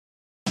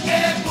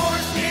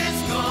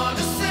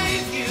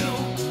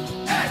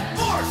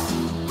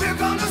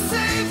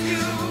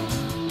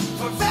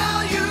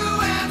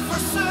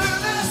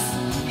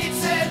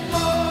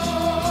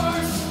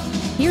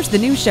here's the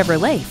new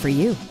Chevrolet for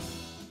you.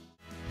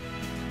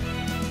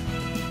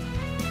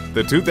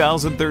 The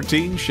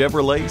 2013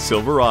 Chevrolet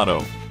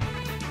Silverado.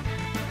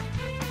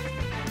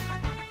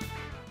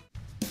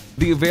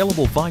 The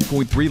available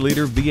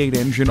 5.3-liter V8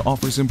 engine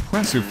offers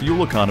impressive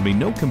fuel economy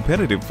no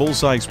competitive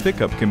full-size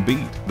pickup can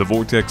beat. The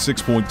Vortex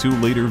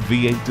 6.2-liter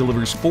V8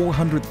 delivers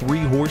 403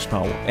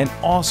 horsepower and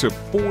awesome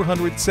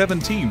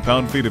 417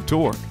 pound-feet of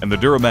torque. And the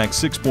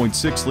Duramax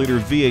 6.6-liter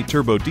V8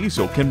 turbo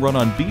diesel can run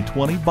on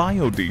B20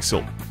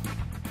 biodiesel.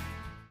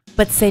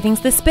 But savings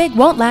this big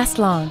won't last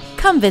long.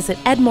 Come visit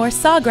Edmore's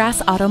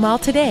Sawgrass Auto Mall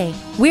today.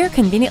 We're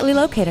conveniently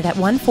located at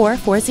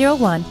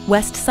 14401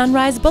 West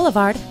Sunrise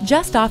Boulevard,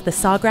 just off the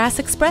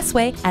Sawgrass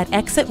Expressway at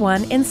Exit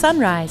 1 in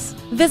Sunrise.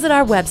 Visit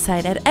our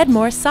website at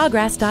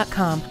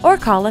edmoresawgrass.com or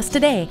call us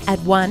today at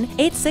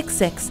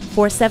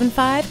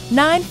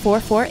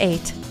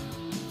 1-866-475-9448.